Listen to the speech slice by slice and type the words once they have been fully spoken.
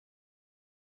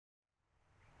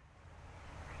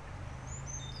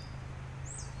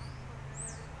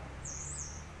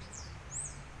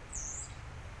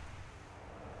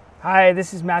Hi,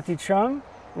 this is Matthew Trumm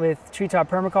with Treetop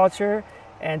Permaculture,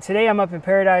 and today I'm up in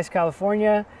Paradise,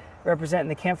 California, representing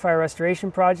the Campfire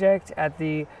Restoration Project at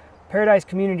the Paradise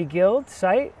Community Guild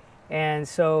site. And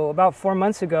so about 4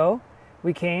 months ago,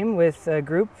 we came with a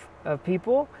group of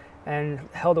people and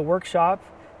held a workshop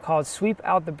called Sweep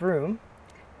Out the Broom.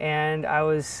 And I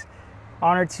was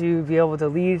honored to be able to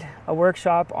lead a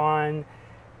workshop on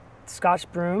Scotch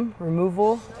Broom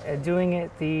removal and doing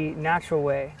it the natural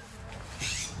way.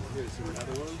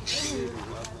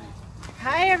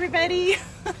 Hi everybody,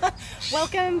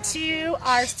 welcome to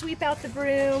our Sweep Out the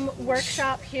Broom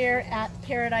workshop here at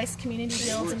Paradise Community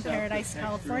Guild in Paradise,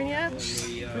 California.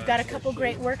 We've got a couple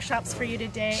great workshops for you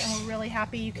today and we're really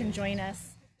happy you can join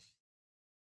us.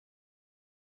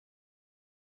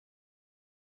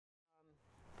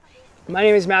 My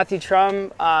name is Matthew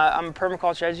Trumm. I'm a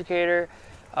permaculture educator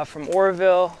from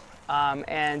Oroville,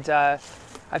 and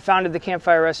I founded the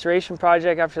Campfire Restoration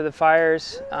Project after the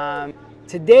fires.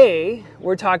 Today,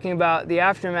 we're talking about the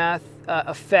aftermath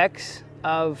effects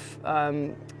of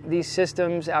these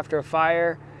systems after a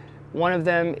fire. One of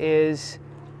them is,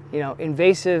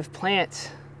 invasive plants,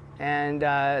 and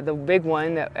the big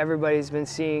one that everybody's been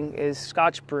seeing is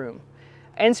Scotch Broom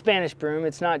and Spanish Broom.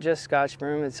 It's not just Scotch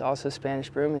Broom; it's also Spanish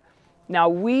Broom. Now,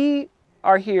 we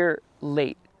are here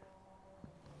late.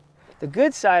 The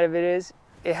good side of it is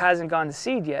it hasn't gone to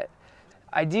seed yet.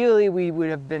 Ideally, we would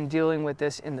have been dealing with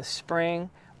this in the spring,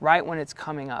 right when it's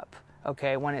coming up,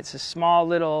 okay, when it's a small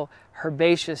little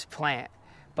herbaceous plant.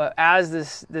 But as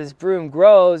this broom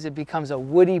grows, it becomes a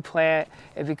woody plant,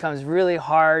 it becomes really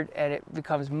hard, and it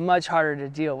becomes much harder to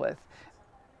deal with.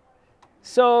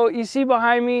 So you see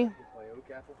behind me,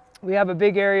 we have a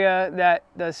big area that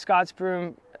the Scotch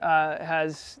Broom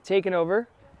has taken over,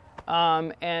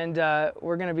 and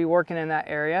we're going to be working in that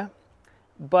area.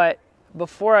 But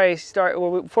before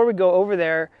we go over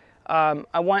there,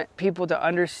 I want people to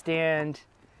understand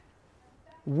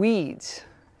weeds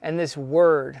and this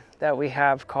word that we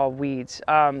have called weeds.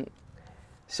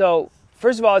 So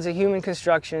first of all, it's a human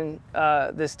construction,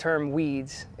 this term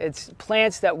weeds. It's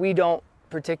plants that we don't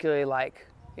particularly like,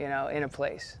 in a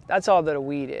place. That's all that a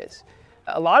weed is.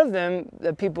 A lot of them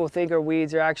that people think are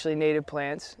weeds are actually native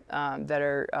plants that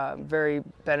are very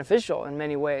beneficial in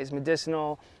many ways,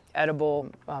 medicinal, edible,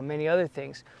 many other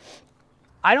things.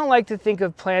 I don't like to think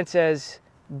of plants as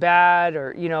bad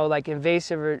or, like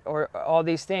invasive or all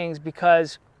these things,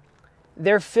 because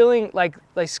they're filling, like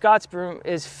Scotch Broom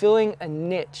is filling a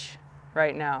niche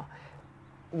right now.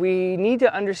 We need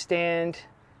to understand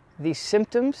the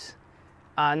symptoms,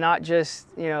 not just,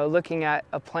 looking at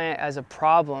a plant as a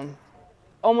problem.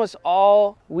 Almost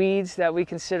all weeds that we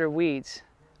consider weeds,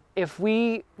 if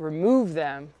we remove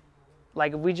them,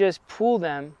 like if we just pull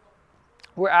them,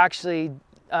 we're actually,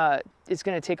 it's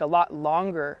going to take a lot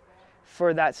longer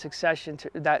for that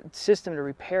that system to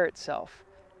repair itself.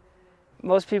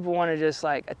 Most people want to just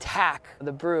attack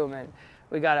the broom, and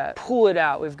we got to pull it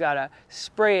out, we've got to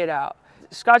spray it out.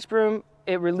 Scotch Broom,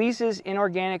 it releases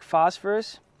inorganic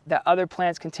phosphorus that other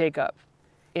plants can take up.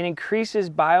 It increases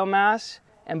biomass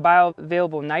and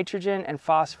bioavailable nitrogen and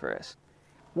phosphorus.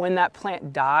 When that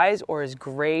plant dies or is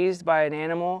grazed by an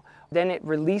animal, then it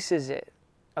releases it,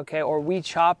 okay? Or we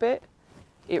chop it,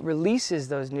 it releases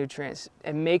those nutrients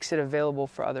and makes it available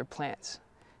for other plants.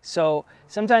 So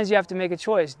sometimes you have to make a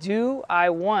choice. Do I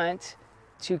want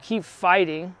to keep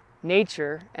fighting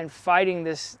nature and fighting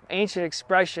this ancient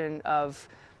expression of,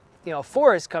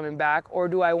 forest coming back, or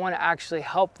do I want to actually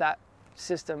help that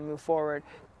system move forward?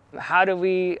 How do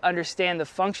we understand the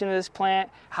function of this plant?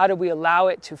 How do we allow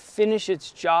it to finish its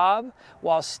job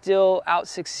while still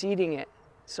out-succeeding it?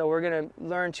 So we're going to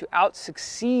learn to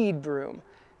out-succeed broom,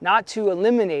 not to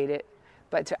eliminate it,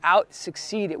 but to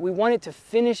out-succeed it. We want it to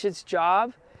finish its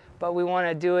job, but we want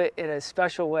to do it in a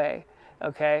special way,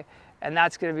 okay? And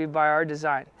that's going to be by our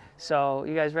design. So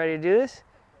you guys ready to do this?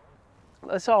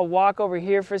 Let's all walk over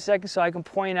here for a second so I can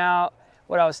point out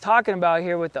what I was talking about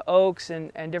here with the oaks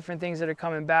and different things that are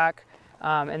coming back,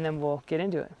 and then we'll get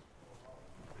into it.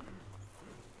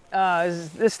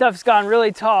 This stuff's gone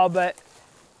really tall, but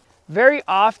very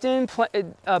often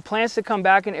plants that come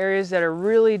back in areas that are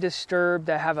really disturbed,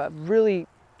 that have a really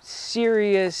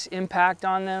serious impact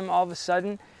on them all of a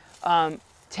sudden,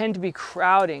 tend to be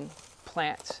crowding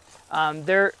plants.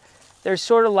 They're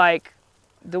sort of like,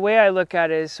 the way I look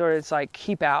at it is it's like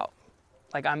keep out.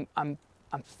 Like I'm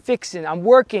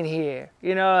working here,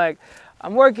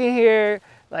 I'm working here,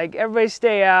 everybody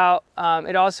stay out.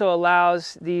 It also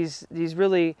allows these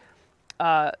really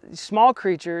small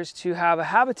creatures to have a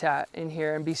habitat in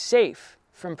here and be safe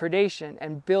from predation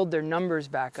and build their numbers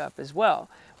back up as well,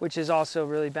 which is also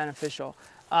really beneficial.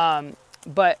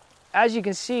 But as you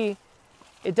can see,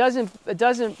 it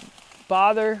doesn't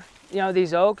bother, you know,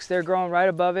 these oaks. They're growing right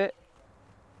above it.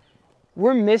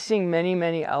 We're missing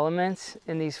many elements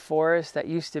in these forests that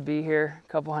used to be here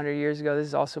a couple hundred years ago. This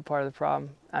is also part of the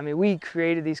problem. I mean, we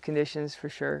created these conditions for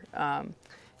sure.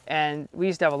 And we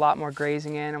used to have a lot more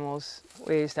grazing animals.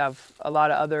 We used to have a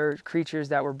lot of other creatures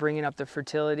that were bringing up the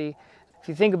fertility. If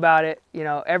you think about it, you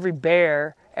know, every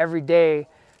bear every day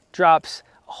drops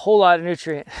a whole lot of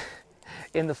nutrient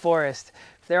in the forest.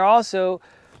 They're also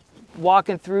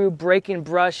walking through, breaking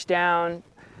brush down.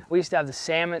 We used to have the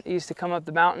salmon that used to come up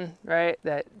the mountain, right?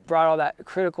 That brought all that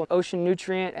critical ocean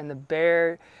nutrient, and the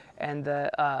bear and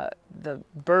the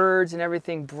birds and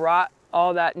everything brought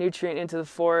all that nutrient into the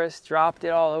forest, dropped it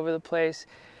all over the place.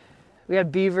 We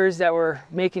had beavers that were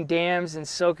making dams and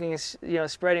soaking, you know,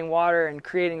 spreading water and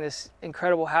creating this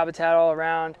incredible habitat all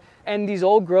around. And these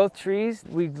old growth trees,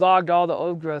 we logged all the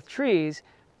old growth trees,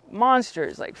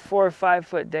 monsters like 4 or 5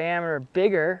 foot diameter,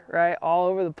 bigger, right, all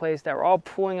over the place, that were all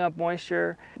pulling up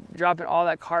moisture, dropping all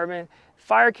that carbon.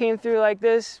 Fire came through like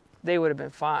this, they would have been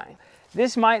fine.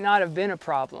 This might not have been a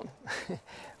problem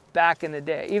back in the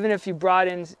day. Even if you brought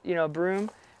in, you know, a broom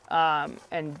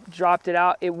and dropped it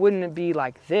out, it wouldn't be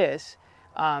like this,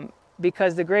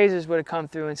 because the grazers would have come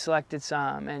through and selected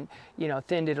some and, you know,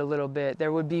 thinned it a little bit.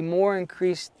 There would be more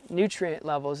increased nutrient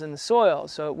levels in the soil,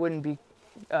 so it wouldn't be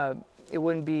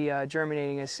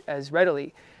germinating as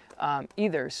readily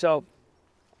either. So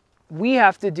we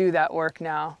have to do that work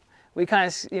now. We kind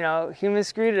of, you know, humans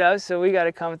screwed it up, so we got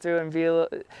to come through and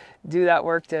do that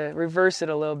work to reverse it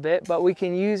a little bit. But we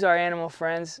can use our animal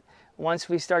friends. Once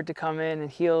we start to come in and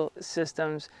heal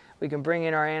systems, we can bring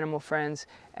in our animal friends,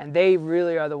 and they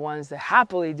really are the ones that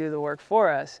happily do the work for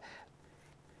us.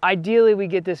 Ideally, we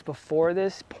get this before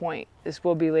this point. This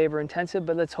will be labor intensive,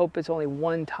 but let's hope it's only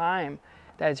one time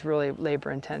that it's really labor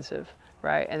intensive,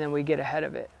 right? And then we get ahead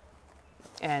of it.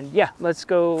 And yeah, let's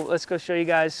go show you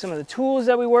guys some of the tools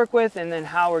that we work with and then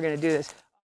how we're going to do this.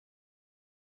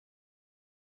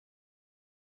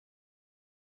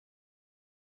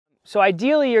 So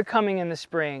ideally, you're coming in the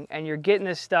spring and you're getting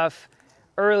this stuff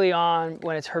early on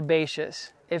when it's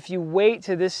herbaceous. If you wait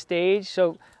to this stage,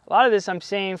 so a lot of this I'm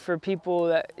saying for people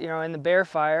that, you know, in the bear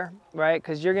fire, right?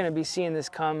 Because you're going to be seeing this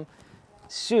come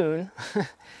soon,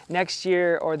 next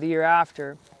year or the year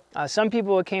after. Some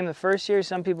people it came the first year,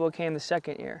 some people it came the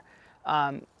second year.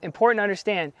 Important to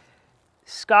understand,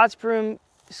 Scotch Broom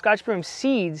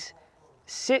seeds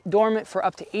sit dormant for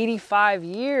up to 85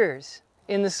 years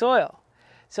in the soil.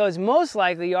 So it's most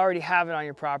likely you already have it on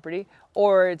your property,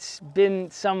 or it's been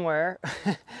somewhere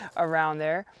around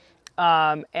there.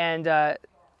 And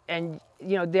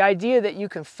you know, the idea that you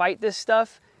can fight this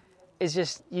stuff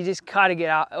is you just gotta get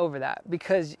out over that,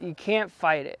 because you can't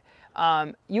fight it.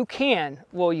 You can,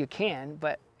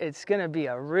 but it's gonna be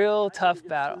a real tough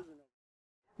battle.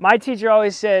 My teacher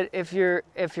always said, if you're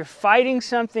fighting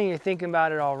something, you're thinking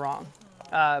about it all wrong.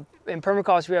 In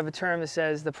permaculture, we have a term that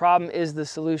says the problem is the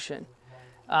solution.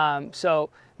 So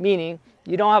meaning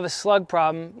you don't have a slug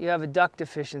problem, you have a duck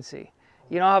deficiency.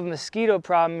 You don't have a mosquito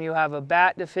problem, you have a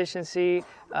bat deficiency,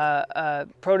 a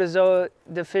protozoa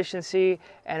deficiency,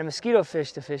 and a mosquito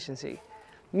fish deficiency.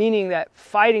 Meaning that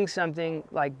fighting something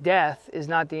like death is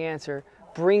not the answer.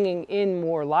 Bringing in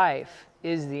more life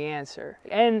is the answer.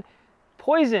 And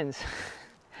poisons,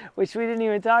 which we didn't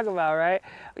even talk about, right?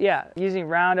 Yeah, using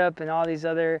Roundup and all these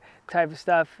other type of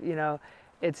stuff, you know,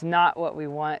 it's not what we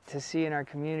want to see in our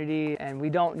community, and we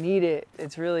don't need it.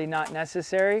 It's really not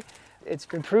necessary. It's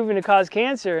been proven to cause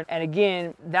cancer. And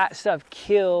again, that stuff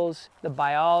kills the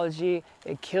biology.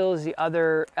 It kills the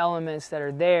other elements that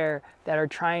are there that are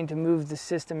trying to move the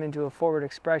system into a forward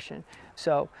expression.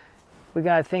 So we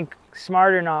gotta think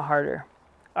smarter, not harder.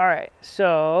 All right,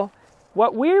 so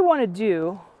what we want to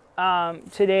do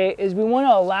today is we want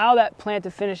to allow that plant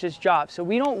to finish its job. So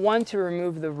we don't want to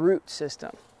remove the root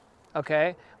system,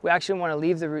 okay? We actually want to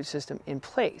leave the root system in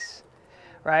place,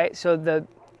 right? So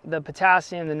the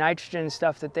potassium, the nitrogen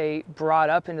stuff that they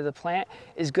brought up into the plant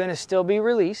is going to still be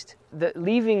released.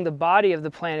 Leaving the body of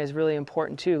the plant is really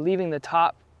important too. Leaving the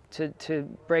top to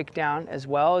break down as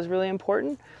well is really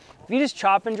important. If you just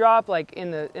chop and drop like in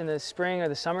the spring or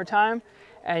the summertime,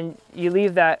 and you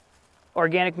leave that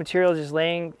organic material just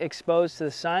laying exposed to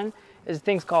the sun, there's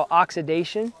things called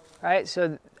oxidation, right?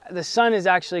 So the sun is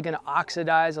actually going to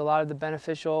oxidize a lot of the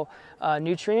beneficial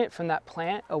nutrient from that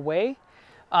plant away.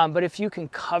 But if you can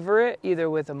cover it either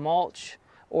with a mulch,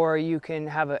 or you can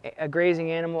have a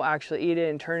grazing animal actually eat it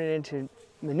and turn it into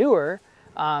manure,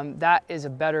 that is a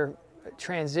better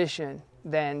transition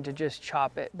than to just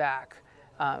chop it back.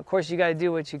 Of course, you got to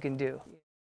do what you can do.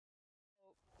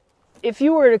 if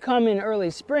you were to come in early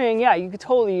spring, yeah, you could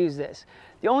totally use this.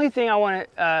 The only thing I want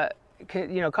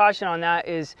to caution on that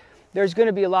is there's going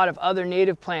to be a lot of other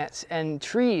native plants and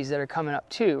trees that are coming up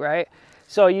too, right?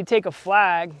 So you take a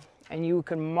flag and you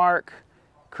can mark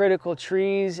critical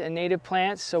trees and native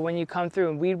plants. So when you come through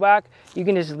and weed whack, you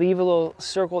can just leave a little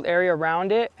circled area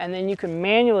around it, and then you can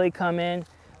manually come in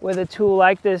with a tool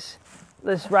like this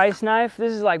rice knife.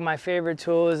 This is like my favorite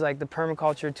tool, is like the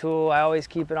permaculture tool. I always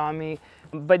keep it on me.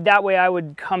 But that way I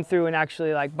would come through and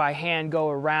actually like by hand go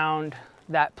around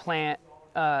that plant,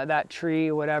 that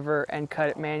tree, whatever, and cut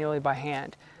it manually by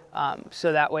hand.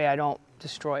 So that way I don't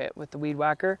destroy it with the weed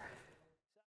whacker.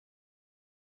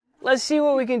 Let's see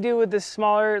what we can do with the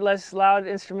smaller, less loud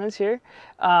instruments here.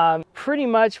 Pretty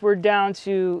much we're down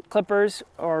to clippers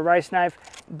or rice knife,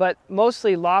 but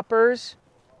mostly loppers.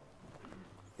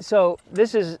 So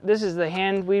this is the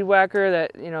hand weed whacker,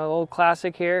 that, old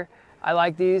classic here. I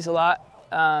like these a lot.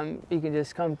 You can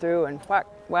just come through and whack,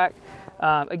 whack.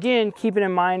 Again, keeping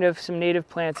in mind of some native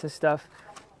plants and stuff.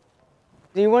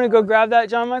 Do you want to go grab that,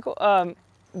 John Michael?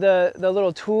 The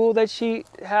little tool that she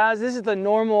has. This is the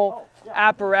normal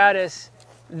apparatus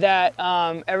that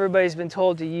everybody's been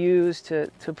told to use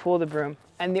to pull the broom.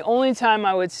 And the only time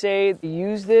I would say to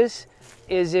use this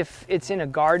is if it's in a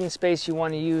garden space you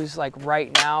want to use, like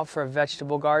right now for a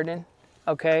vegetable garden,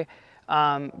 okay?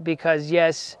 Because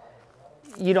yes,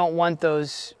 you don't want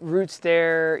those roots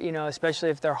there, especially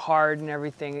if they're hard and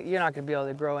everything. You're not going to be able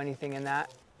to grow anything in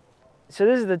that. So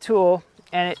this is the tool,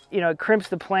 and it crimps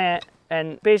the plant,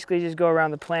 and basically you just go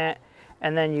around the plant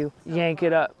and then you yank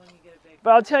it up.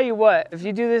 But I'll tell you what, if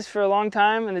you do this for a long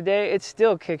time in the day, it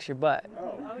still kicks your butt.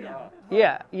 Oh yeah.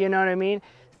 Yeah, you know what I mean?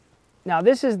 Now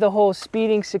this is the whole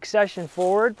speeding succession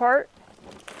forward part.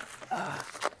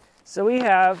 So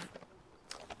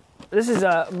this is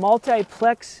a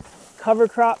multiplex cover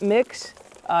crop mix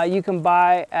you can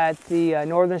buy at the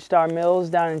Northern Star Mills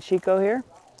down in Chico here.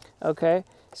 Okay,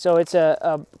 so it's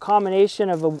a combination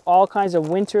of all kinds of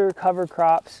winter cover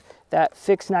crops that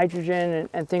fix nitrogen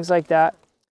and things like that.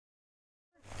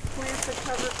 Plant the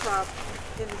cover crop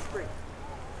in the spring.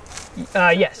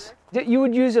 Yes. You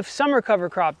would use a summer cover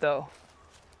crop though.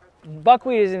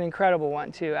 Buckwheat is an incredible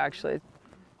one too, actually.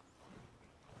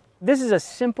 This is a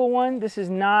simple one. This is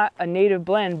not a native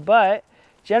blend, but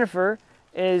Jennifer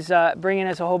is bringing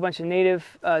us a whole bunch of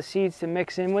native seeds to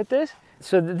mix in with this.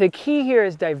 So the key here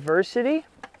is diversity,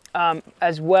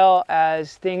 as well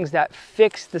as things that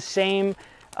fix the same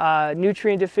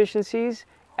nutrient deficiencies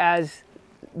as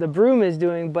the broom is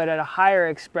doing, but at a higher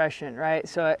expression, right?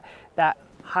 So that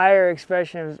higher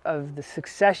expression of the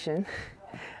succession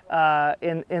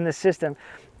in the system.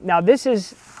 Now this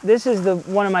is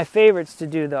one of my favorites to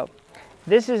do though.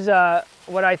 This is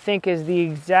what I think is the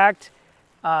exact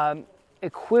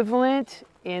equivalent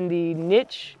in the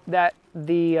niche that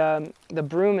the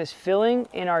broom is filling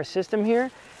in our system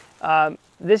here.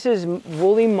 This is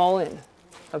woolly mullein,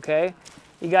 okay?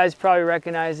 You guys probably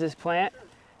recognize this plant.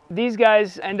 These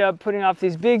guys end up putting off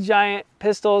these big giant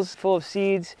pistils full of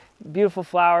seeds, beautiful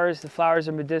flowers. The flowers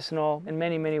are medicinal in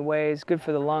many, many ways, good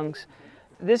for the lungs.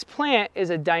 This plant is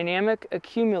a dynamic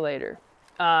accumulator,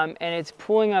 and it's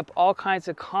pulling up all kinds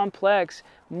of complex,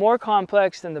 more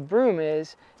complex than the broom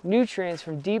is, nutrients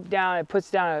from deep down. It puts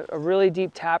down a really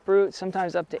deep taproot,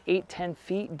 sometimes up to 8-10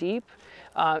 feet deep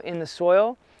in the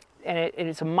soil, and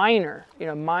it's a miner,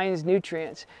 mines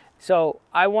nutrients. So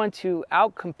I want to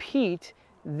outcompete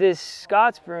this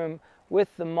Scotch Broom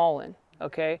with the mullein,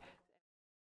 okay?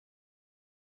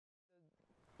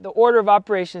 The order of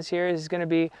operations here is going to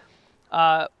be,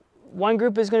 one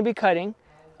group is going to be cutting,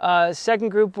 second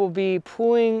group will be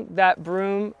pulling that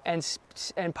broom and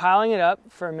piling it up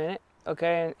for a minute,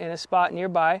 okay, in a spot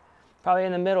nearby, probably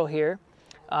in the middle here,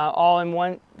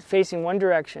 all facing one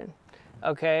direction,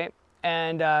 okay?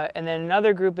 And then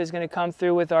another group is going to come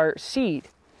through with our seed.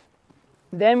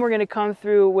 Then we're going to come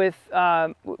through with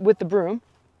the broom.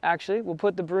 Actually, we'll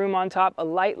put the broom on top, a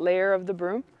light layer of the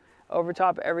broom over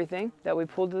top of everything that we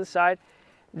pulled to the side.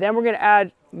 Then we're going to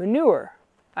add manure.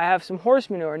 I have some horse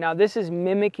manure. Now this is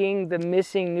mimicking the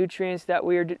missing nutrients that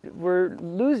we're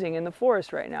losing in the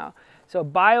forest right now. So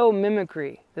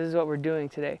biomimicry, this is what we're doing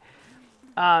today.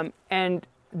 And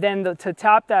then to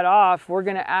top that off, we're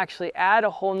going to actually add a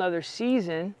whole nother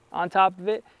season on top of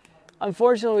it.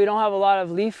 Unfortunately, we don't have a lot of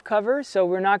leaf cover, so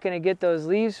we're not going to get those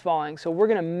leaves falling. So we're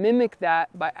going to mimic that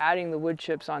by adding the wood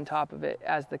chips on top of it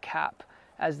as the cap,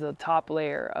 as the top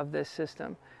layer of this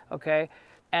system, okay?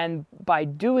 And by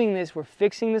doing this, we're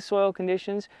fixing the soil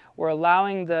conditions. We're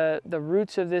allowing the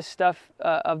roots of this stuff,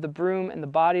 of the broom and the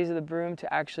bodies of the broom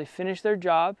to actually finish their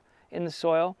job in the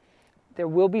soil. there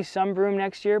will be some broom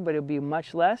next year, but it'll be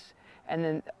much less. And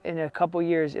then in a couple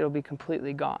years, it'll be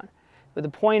completely gone. But the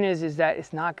point is that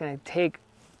it's not going to take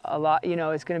a lot, you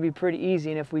know, it's going to be pretty easy.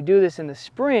 And if we do this in the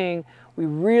spring, we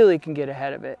really can get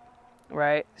ahead of it,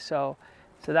 right? So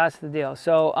that's the deal.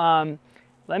 So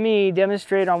let me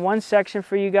demonstrate on one section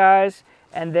for you guys,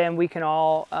 and then we can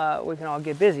all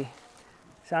get busy.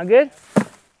 Sound good?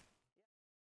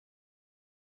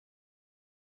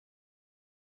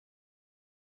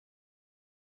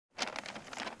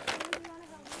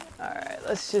 All right,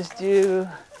 let's just do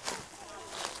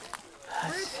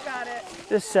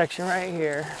this section right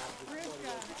here.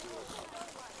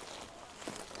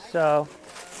 So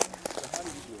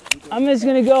I'm just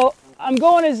gonna go, I'm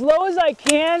going as low as I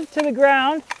can to the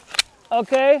ground,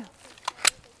 okay?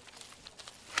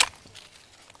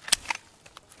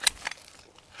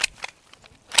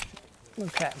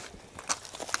 Okay,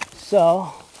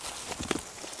 so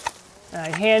I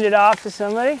hand it off to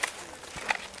somebody.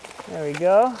 There we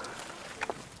go.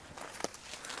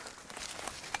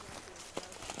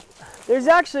 There's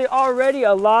actually already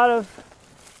a lot of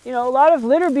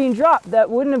litter being dropped that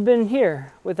wouldn't have been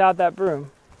here without that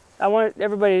broom. I want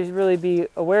everybody to really be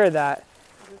aware of that.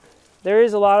 There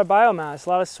is a lot of biomass, a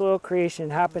lot of soil creation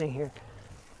happening here.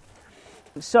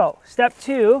 So, step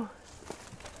 2,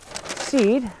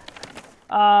 seed.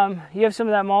 You have some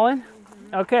of that mullein?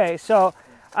 Okay, so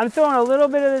I'm throwing a little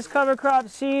bit of this cover crop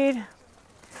seed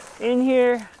in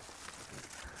here.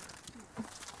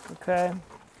 Okay.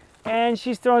 And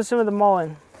she's throwing some of the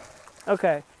mullein.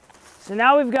 Okay. So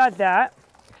now we've got that.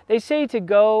 They say to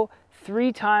go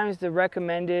 3 times the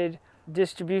recommended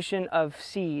distribution of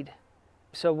seed.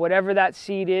 So whatever that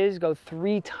seed is, go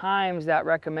 3 times that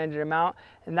recommended amount,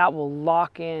 and that will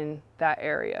lock in that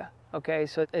area. Okay,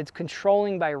 so it's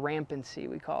controlling by rampancy,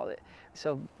 we call it.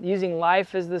 So using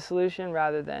life as the solution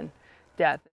rather than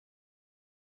death.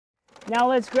 Now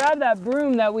let's grab that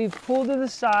broom that we've pulled to the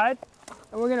side,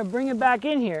 and we're going to bring it back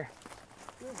in here.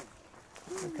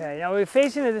 Okay, now we're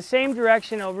facing it the same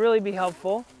direction. It'll really be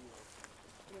helpful.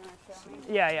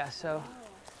 Yeah, so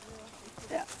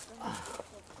yeah.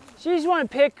 So you just want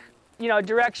to pick,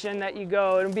 direction that you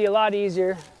go. It'll be a lot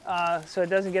easier, so it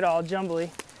doesn't get all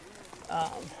jumbly.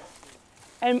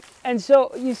 And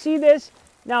so you see this.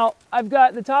 Now I've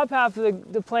got the top half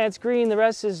of the plant's green, the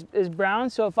rest is brown.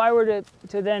 So if I were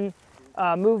to then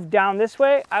move down this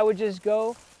way, I would just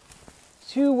go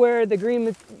to where the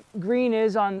green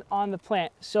is on the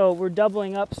plant. So we're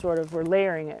doubling up, sort of, we're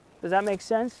layering it. Does that make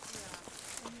sense?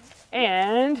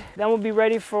 And then we'll be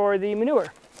ready for the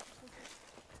manure.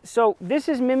 So this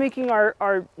is mimicking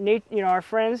our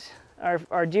friends,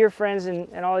 our dear friends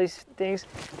and all these things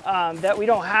that we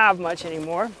don't have much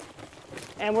anymore.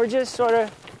 And we're just sort of,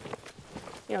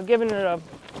 giving it a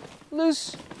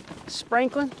loose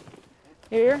sprinkling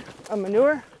here of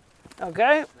manure.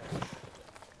 Okay.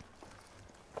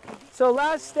 So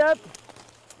last step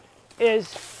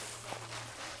is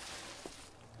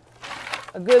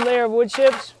a good layer of wood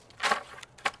chips.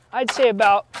 I'd say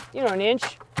about, an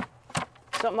inch,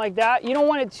 something like that. You don't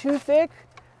want it too thick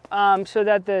so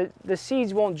that the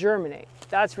seeds won't germinate.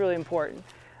 That's really important.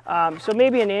 So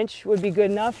maybe an inch would be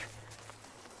good enough.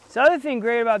 The other thing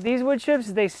great about these wood chips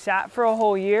is they sat for a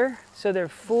whole year, so they're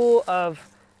full of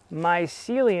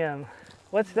mycelium.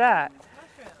 What's that?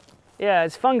 Yeah,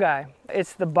 it's fungi.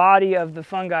 It's the body of the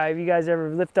fungi. If you guys ever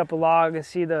lift up a log and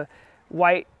see the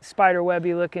white spider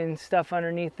webby looking stuff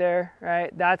underneath there,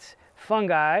 right? That's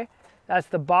fungi. That's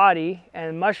the body,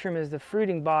 and mushroom is the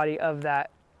fruiting body of that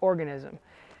organism.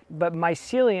 But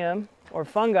mycelium, or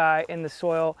fungi, in the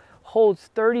soil holds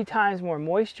 30 times more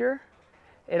moisture.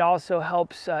 It also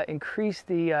helps increase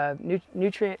the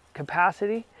nutrient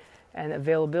capacity and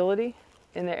availability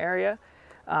in the area.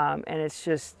 And it's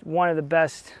just one of the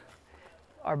best,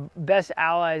 our best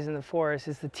allies in the forest.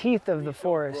 It's the teeth of the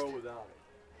forest.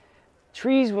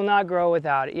 Trees will not grow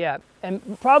without it, yeah.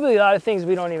 And probably a lot of things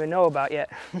we don't even know about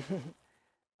yet.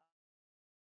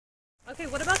 Okay,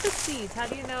 what about the seeds? How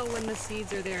do you know when the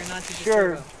seeds are there and not to just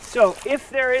Sure. grow? So if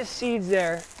there is seeds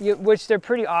there, which they're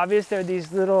pretty obvious, they're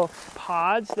these little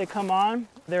pods that come on.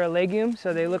 They're a legume,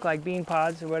 so they look like bean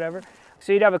pods or whatever.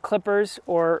 So you'd have a clippers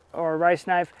or a rice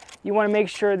knife. You want to make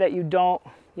sure that you don't,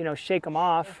 shake them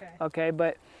off, okay?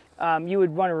 But you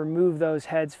would want to remove those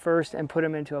heads first and put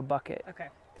them into a bucket. Okay.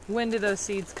 When do those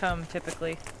seeds come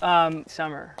typically?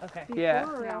 Summer. Okay. Yeah.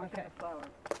 Okay.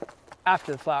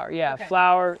 After the flower, yeah. Okay.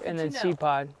 Flower and then seed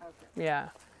pod. Yeah.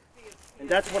 And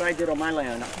that's what I did on my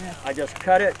land. I just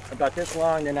cut it about this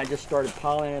long, then I just started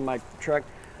piling in my truck.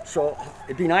 So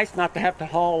it'd be nice not to have to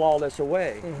haul all this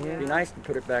away. It'd be nice to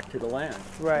put it back to the land.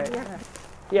 Right.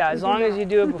 Yeah, as long as you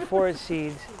do it before it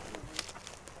seeds.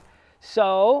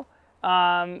 So,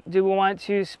 do we want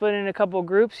to split in a couple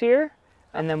groups here?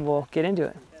 And then we'll get into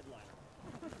it.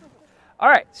 All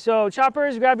right, so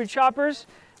choppers, grab your choppers.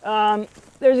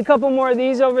 There's a couple more of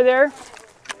these over there.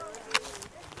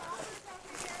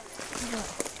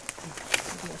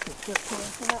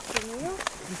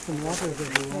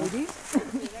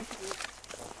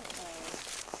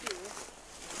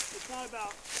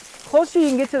 Closer you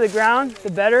can get to the ground, the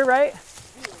better, right?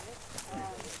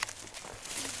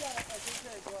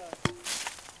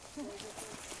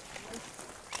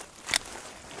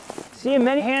 See,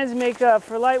 many hands make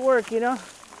for light work, you know?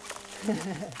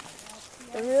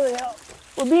 It really helps.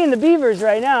 We're being the beavers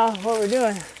right now, what we're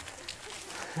doing.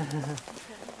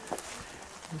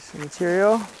 There's some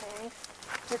material.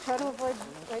 We're trying to avoid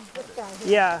this guy here.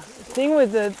 Yeah, the thing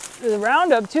with the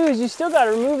Roundup too is you still got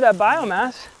to remove that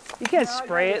biomass. You can't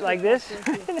spray it like this.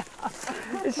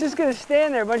 It's just going to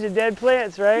stand there, a bunch of dead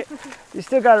plants, right? You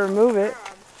still got to remove it.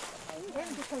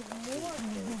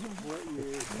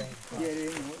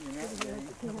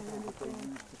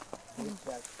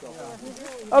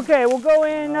 Okay, we'll go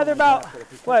in another about,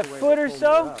 what, foot or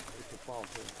so?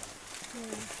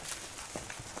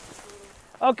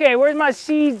 Okay, where's my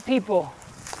seed people?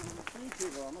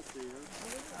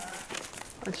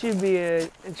 Why don't you be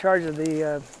in charge of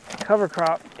the cover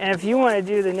crop? And if you want to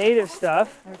do the native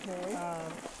stuff. Okay.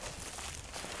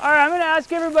 All right, I'm going to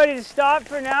ask everybody to stop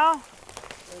for now.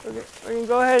 We're going to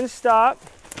go ahead and stop.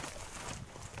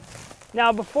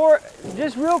 Now,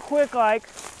 just real quick,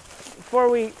 before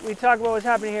we talk about what's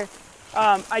happening here,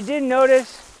 I did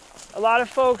notice a lot of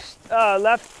folks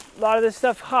left a lot of this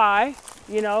stuff high.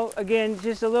 You know, again,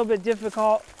 just a little bit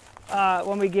difficult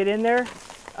when we get in there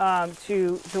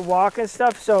to walk and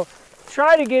stuff. So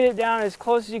try to get it down as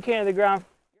close as you can to the ground.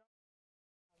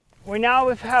 We now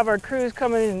have our crews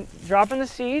coming and dropping the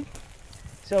seed.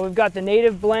 So we've got the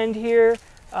native blend here,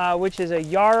 which is a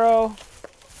yarrow,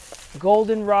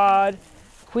 goldenrod,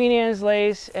 Queen Anne's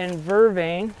lace, and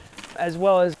vervain, as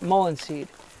well as mullein seed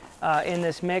in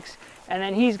this mix. And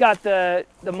then he's got the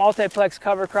multiplex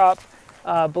cover crop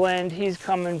blend. He's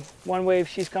coming one wave,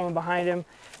 she's coming behind him.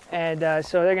 And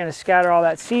so they're going to scatter all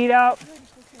that seed out.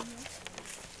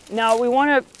 Now we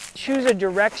want to choose a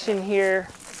direction here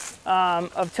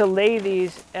to lay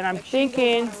these, and I'm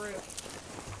thinking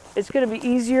it's going to be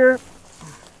easier.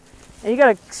 And you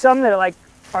got some that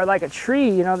are like a tree,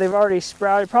 you know, they've already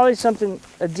sprouted. Probably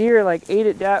a deer ate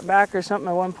it back or something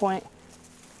at one point.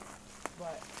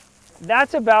 But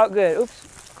that's about good.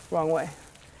 Oops, wrong way.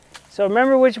 So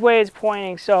remember which way it's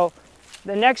pointing. So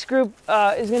the next group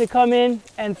is going to come in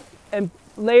and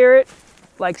layer it,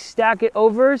 stack it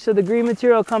over, so the green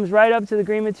material comes right up to the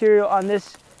green material on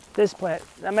this plant.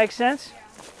 That makes sense?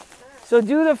 So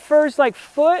do the first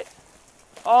foot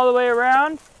all the way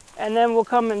around, and then we'll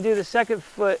come and do the second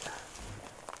foot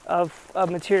of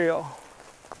material.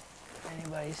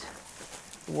 Anybody's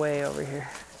way over here.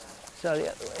 So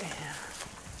the other way.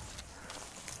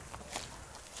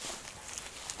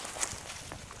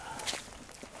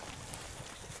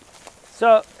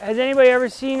 So has anybody ever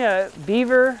seen a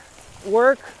beaver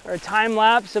work or a time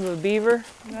lapse of a beaver?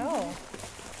 No.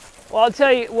 Well, I'll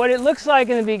tell you what it looks like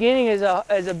in the beginning is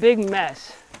a big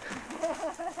mess.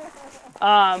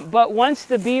 But once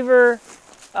the beaver,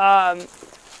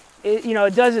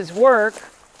 it does its work,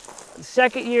 the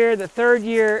second year, the third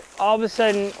year, all of a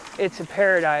sudden it's a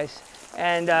paradise.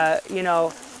 And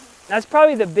that's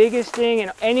probably the biggest thing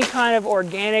in any kind of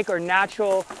organic or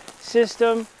natural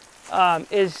system.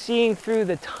 Is seeing through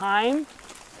the time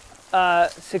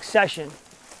succession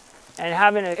and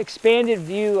having an expanded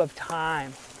view of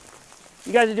time.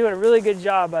 You guys are doing a really good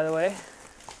job, by the way.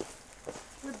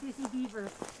 We're busy beavers.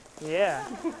 Yeah.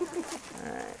 All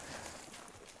right.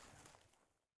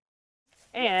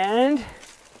 And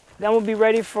then we'll be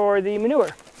ready for the manure.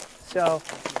 So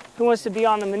who wants to be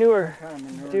on the manure?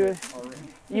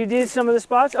 You did some of the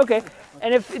spots? Okay.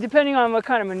 And depending on what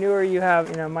kind of manure you have,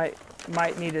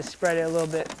 might need to spread it a little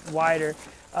bit wider.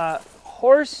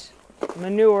 Horse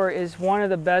manure is one of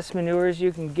the best manures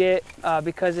you can get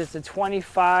because it's a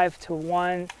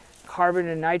 25-to-1 carbon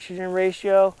to nitrogen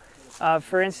ratio.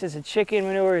 For instance, a chicken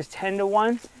manure is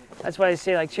 10-to-1. That's why they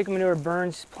say chicken manure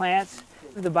burns plants.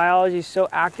 The biology is so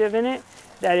active in it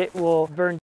that it will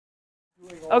burn.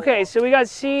 Okay, so we got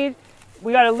seed.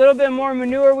 We got a little bit more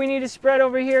manure we need to spread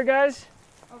over here, guys.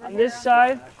 On this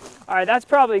side. All right, that's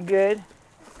probably good.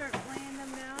 Start laying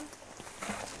them down?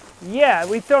 Yeah,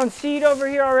 we've thrown seed over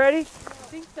here already? I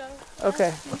think so.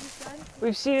 Okay.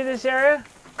 We've seeded this area?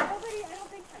 Nobody, I don't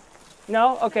think so.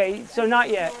 No? Okay, so not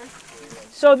yet.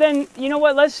 So then, you know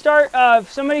what, let's start,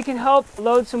 if somebody can help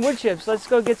load some wood chips, let's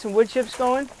go get some wood chips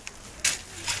going.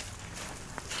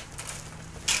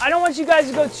 I don't want you guys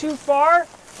to go too far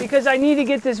because I need to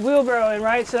get this wheelbarrow in,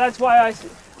 right? So that's why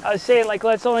I was saying, like,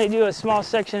 let's only do a small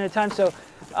section at a time. So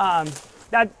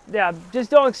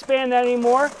just don't expand that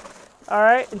anymore, all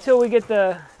right, until we get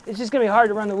it's just gonna be hard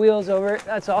to run the wheels over it,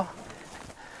 that's all.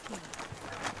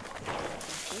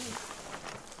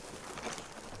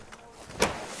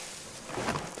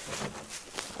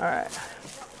 All right.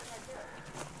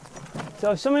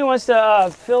 So if somebody wants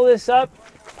to fill this up,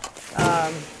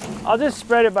 I'll just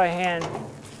spread it by hand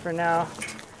for now.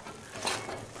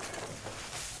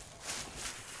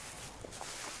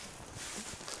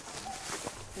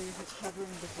 So you're just covering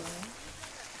the broom?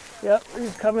 Yep, we're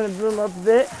just covering the broom up a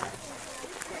bit.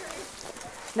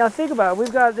 Now think about it,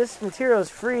 we've got this material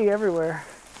is free everywhere.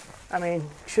 I mean,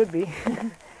 should be.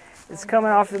 It's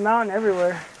coming off the mountain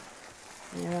everywhere.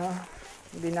 You know,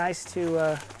 it'd be nice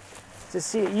to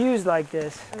see it used like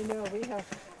this. I know, we have.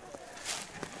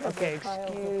 Okay,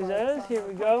 excuse us. Here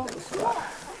we go.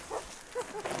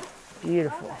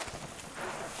 Beautiful.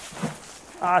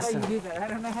 Awesome. How you do that? I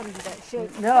don't know how to do that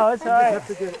shit. No, it's all right. Have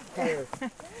to get it clear.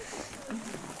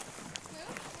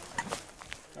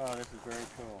 Oh, this is very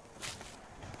cool.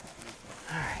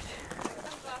 All right.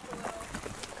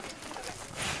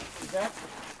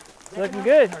 Looking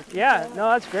good. Yeah,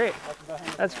 no, that's great.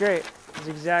 That's great. That's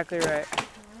exactly right.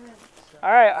 All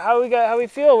right, how we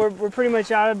feel? We're pretty much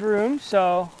out of broom,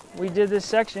 so we did this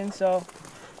section. So,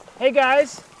 hey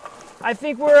guys, I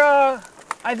think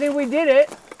we did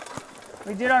it.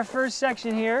 We did our first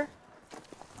section here.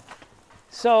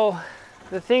 So,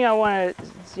 the thing I want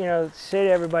to, say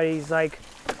to everybody is like,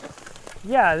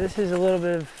 yeah, this is a little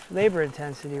bit of labor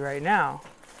intensity right now,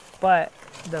 but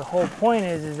the whole point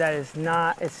is that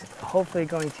it's hopefully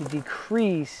going to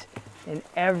decrease in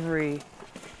every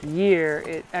year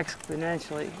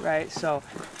exponentially, right? So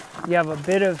you have a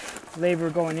bit of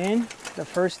labor going in the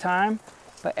first time,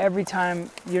 but every time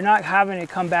you're not having it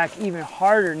come back even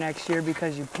harder next year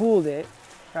because you pooled it,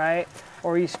 right?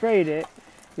 Or you sprayed it.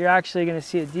 You're actually going to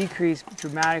see it decrease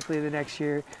dramatically the next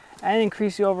year and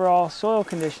increase the overall soil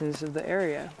conditions of the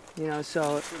area,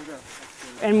 so.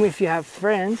 And if you have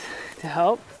friends to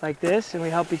help like this and we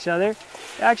help each other,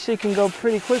 it actually can go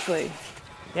pretty quickly.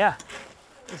 Yeah.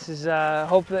 This is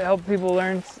help people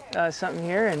learn something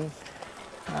here, and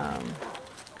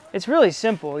it's really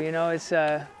simple. It's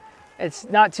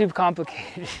not too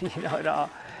complicated, at all.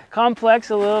 Complex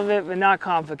a little bit, but not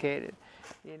complicated.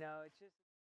 It's just.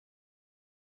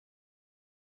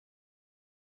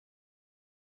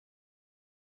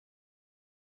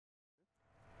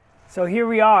 So here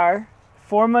we are,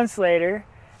 4 months later,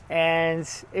 and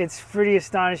it's pretty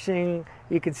astonishing.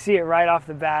 You can see it right off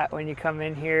the bat when you come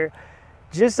in here.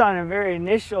 Just on a very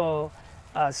initial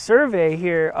survey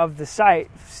here of the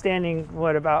site, standing,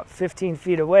 about 15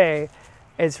 feet away,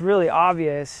 it's really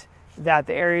obvious that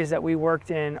the areas that we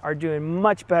worked in are doing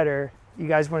much better. You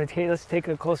guys want to let's take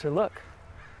a closer look.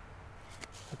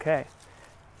 Okay.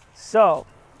 So,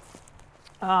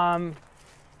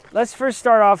 let's first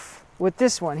start off with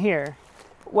this one here.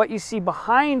 What you see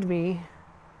behind me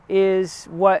is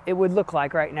what it would look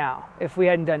like right now if we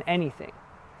hadn't done anything.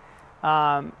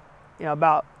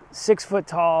 About 6 foot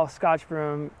tall Scotch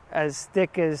Broom, as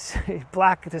thick as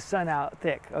black the sun out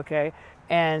thick, okay?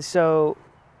 And so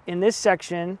in this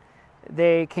section,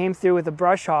 they came through with a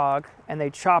Brush Hog and they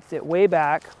chopped it way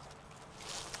back.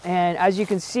 And as you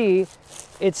can see,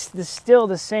 it's still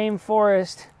the same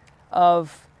forest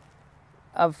of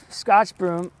Scotch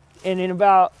Broom, and in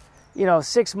about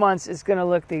 6 months, it's going to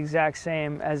look the exact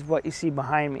same as what you see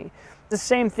behind me. The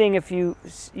same thing if you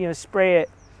spray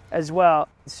it as well.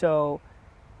 So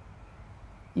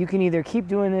you can either keep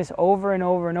doing this over and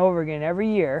over and over again every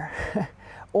year,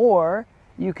 or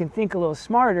you can think a little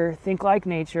smarter, think like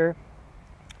nature,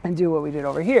 and do what we did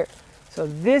over here. So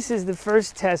this is the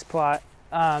first test plot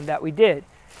that we did.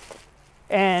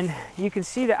 And you can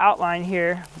see the outline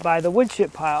here by the wood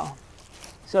chip pile.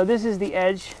 So this is the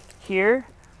edge here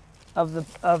of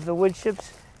the wood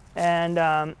chips, and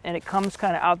it comes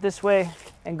kind of out this way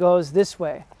and goes this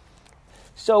way.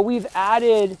 So we've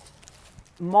added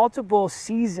multiple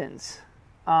seasons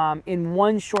in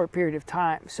one short period of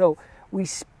time. So we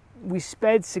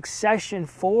sped succession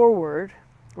forward,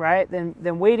 right?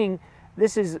 Then waiting.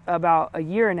 This is about a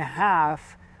year and a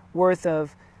half worth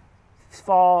of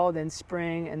fall, then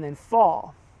spring, and then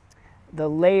fall. The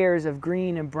layers of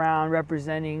green and brown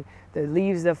representing the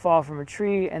leaves that fall from a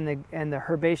tree and the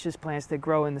herbaceous plants that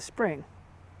grow in the spring.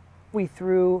 We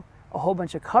threw a whole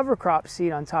bunch of cover crop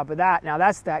seed on top of that. Now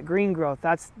that's that green growth.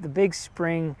 That's the big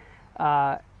spring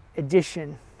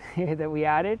addition that we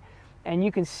added. And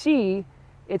you can see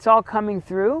it's all coming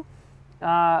through.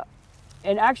 And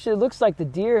actually it looks like the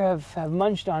deer have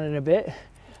munched on it a bit.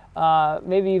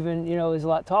 Maybe even, is a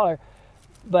lot taller.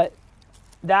 But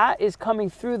that is coming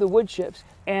through the wood chips.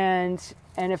 And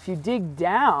if you dig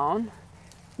down,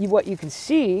 what you can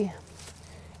see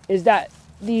is that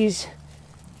these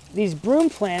broom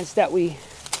plants that we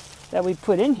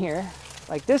put in here,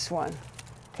 like this one,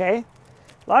 okay?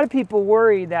 A lot of people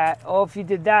worry that, if you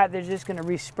did that, they're just gonna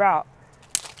resprout.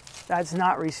 That's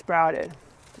not resprouted.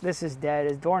 This is dead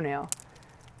as doornail.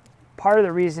 Part of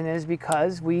the reason is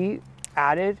because we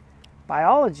added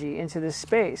biology into this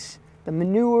space. The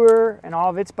manure and all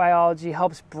of its biology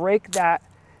helps break that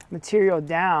material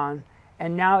down,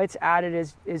 and now it's added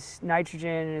as nitrogen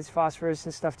and as phosphorus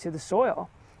and stuff to the soil.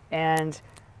 And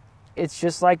it's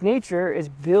just like nature is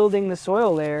building the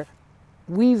soil layer.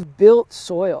 We've built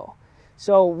soil.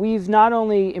 So we've not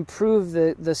only improved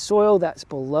the soil that's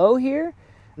below here,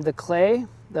 the clay,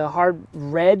 the hard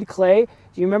red clay.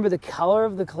 Do you remember the color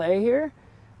of the clay here?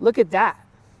 Look at that.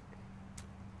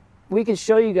 We can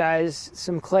show you guys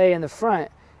some clay in the front,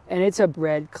 and it's a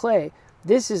red clay.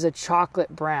 This is a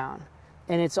chocolate brown,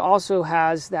 and it also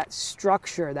has that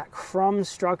structure, that crumb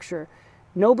structure.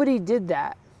 Nobody did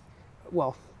that.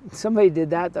 Well, somebody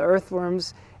did that. The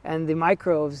earthworms and the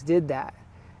microbes did that.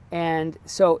 And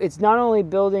so it's not only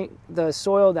building the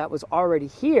soil that was already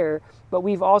here, but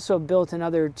we've also built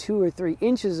another 2 or 3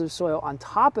 inches of soil on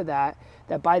top of that,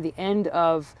 that by the end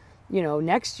of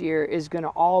next year is going to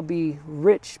all be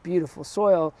rich, beautiful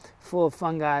soil, full of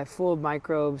fungi, full of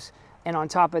microbes. And on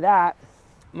top of that,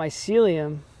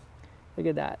 mycelium, look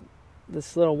at that.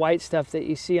 This little white stuff that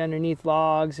you see underneath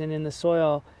logs and in the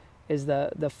soil is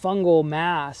the fungal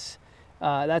mass.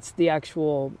 That's the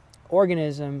actual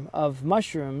organism of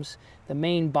mushrooms, the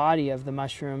main body of the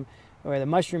mushroom, where the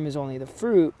mushroom is only the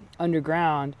fruit.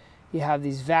 Underground, you have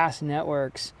these vast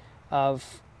networks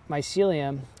of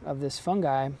mycelium, of this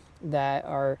fungi, that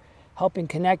are helping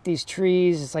connect these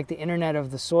trees. It's like the internet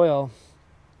of the soil.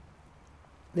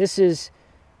 This is,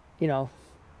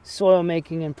 soil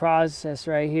making in process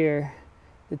right here,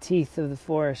 the teeth of the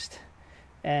forest.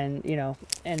 And,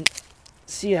 and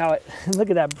see how it, look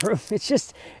at that broom. It's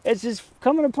just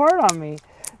coming apart on me.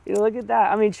 Look at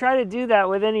that. I mean, try to do that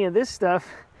with any of this stuff.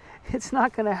 It's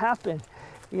not going to happen,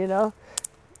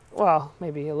 Well,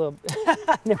 maybe a little bit.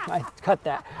 Never mind. Cut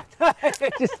that.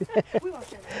 We won't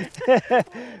say that.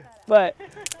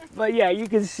 But yeah, you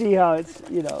can see how it's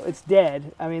it's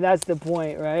dead. I mean, that's the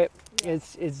point, right?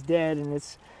 It's dead and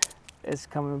it's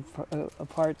coming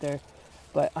apart there.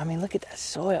 But I mean, look at that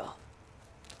soil.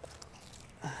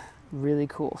 Really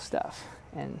cool stuff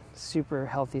and super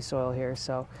healthy soil here.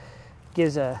 So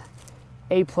gives a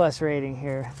A+ rating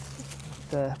here.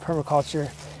 The permaculture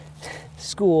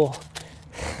school.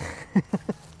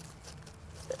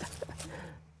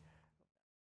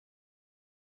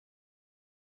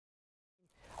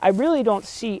 I really don't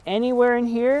see anywhere in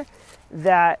here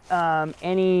that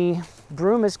any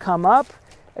broom has come up,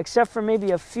 except for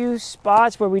maybe a few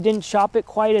spots where we didn't chop it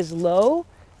quite as low.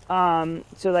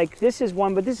 So like this is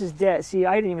one, but this is dead. See,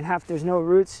 I didn't even have, there's no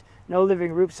roots, no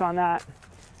living roots on that.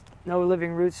 No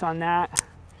living roots on that.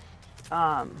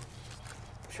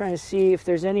 Trying to see if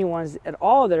there's any ones at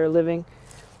all that are living.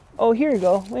 Oh, here you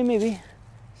go. Wait, maybe.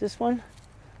 Is this one?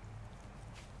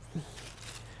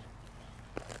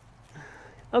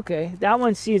 Okay, that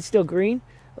one, see, it's still green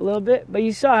a little bit, but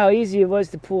you saw how easy it was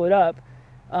to pull it up.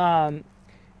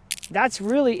 That's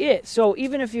really it. So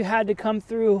even if you had to come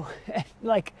through and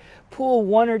like pull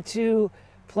 1 or 2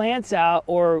 plants out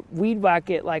or weed whack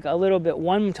it like a little bit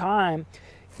one time,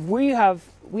 we have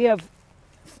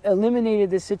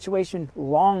eliminated this situation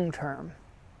long term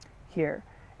here.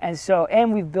 And so,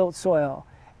 and we've built soil,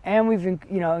 and we've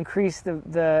increased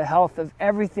the health of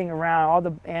everything around, all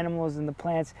the animals and the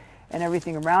plants and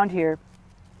everything around here.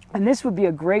 And this would be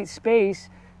a great space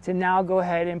to now go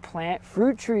ahead and plant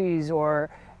fruit trees or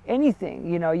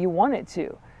anything you want it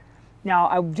to. Now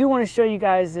I do want to show you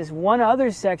guys this one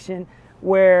other section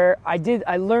where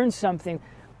I learned something.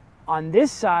 On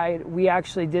this side, we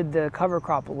actually did the cover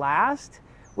crop last,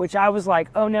 which I was like,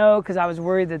 oh no, because I was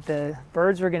worried that the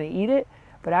birds were going to eat it.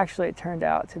 But actually it turned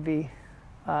out to be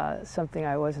something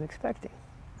I wasn't expecting.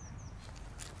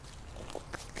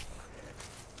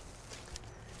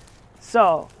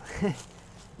 So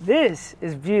this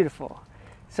is beautiful.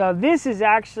 So this is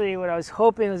actually what I was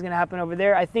hoping was going to happen over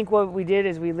there. I think what we did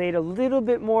is we laid a little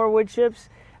bit more wood chips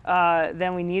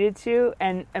than we needed to,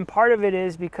 and part of it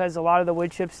is because a lot of the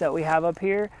wood chips that we have up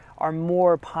here are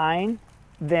more pine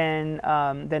than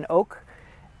oak,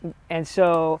 and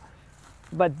so,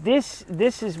 but this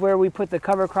is where we put the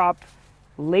cover crop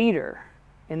later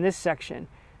in this section.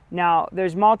 Now,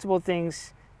 there's multiple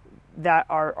things that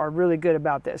are really good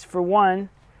about this. For one,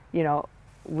 you know,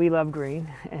 we love green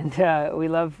and we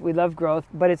love growth,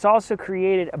 but it's also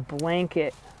created a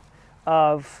blanket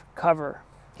of cover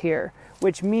here,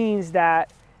 which means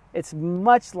that it's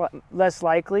much less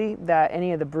likely that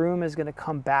any of the broom is going to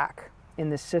come back in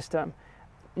this system.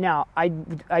 Now, I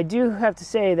do have to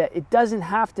say that it doesn't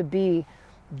have to be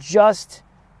just,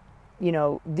 you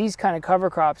know, these kind of cover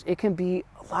crops. It can be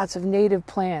lots of native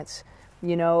plants.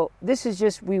 You know, this is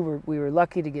just, we were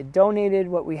lucky to get donated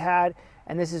what we had,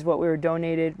 and this is what we were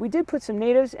donated. We did put some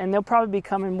natives, and they'll probably be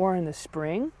coming more in the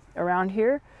spring around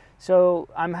here. So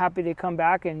I'm happy to come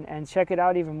back and check it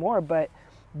out even more. But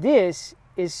this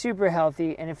is super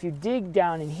healthy, and if you dig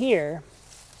down in here,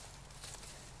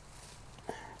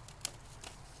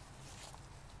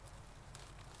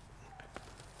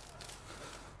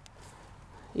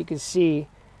 you can see,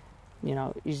 you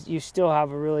know, you still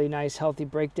have a really nice healthy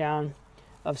breakdown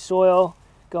of soil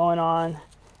going on,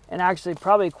 and actually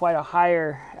probably quite a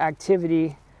higher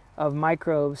activity of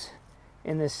microbes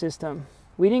in this system.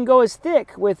 We didn't go as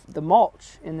thick with the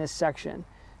mulch in this section,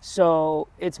 so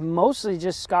it's mostly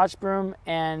just Scotch Broom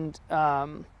and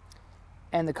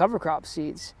the cover crop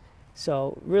seeds.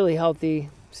 So really healthy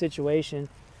situation.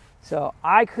 So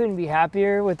I couldn't be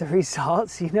happier with the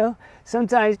results. You know,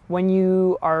 sometimes when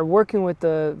you are working with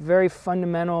the very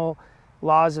fundamental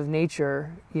laws of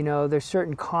nature, you know, there's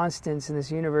certain constants in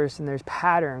this universe, and there's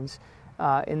patterns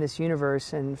in this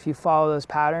universe, and if you follow those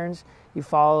patterns, you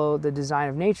follow the design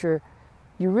of nature,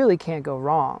 you really can't go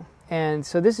wrong. And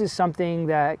so this is something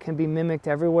that can be mimicked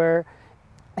everywhere,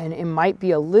 and it might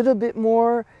be a little bit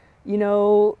more, you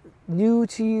know, new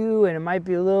to you, and it might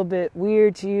be a little bit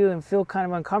weird to you and feel kind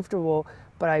of uncomfortable,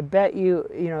 but I bet you,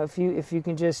 you know, if you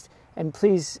can just, and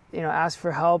please, you know, ask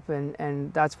for help,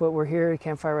 and that's what we're here at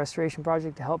Campfire Restoration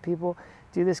Project, to help people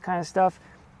do this kind of stuff.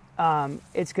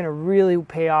 It's going to really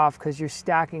pay off, because you're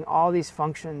stacking all these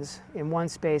functions in one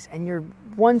space, and you're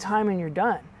one time and you're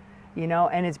done, you know,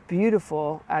 and it's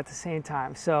beautiful at the same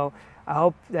time. So I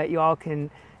hope that you all can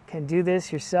do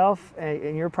this yourself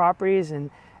in your properties, and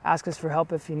ask us for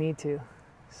help if you need to.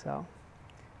 So,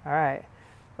 all right,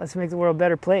 let's make the world a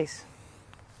better place.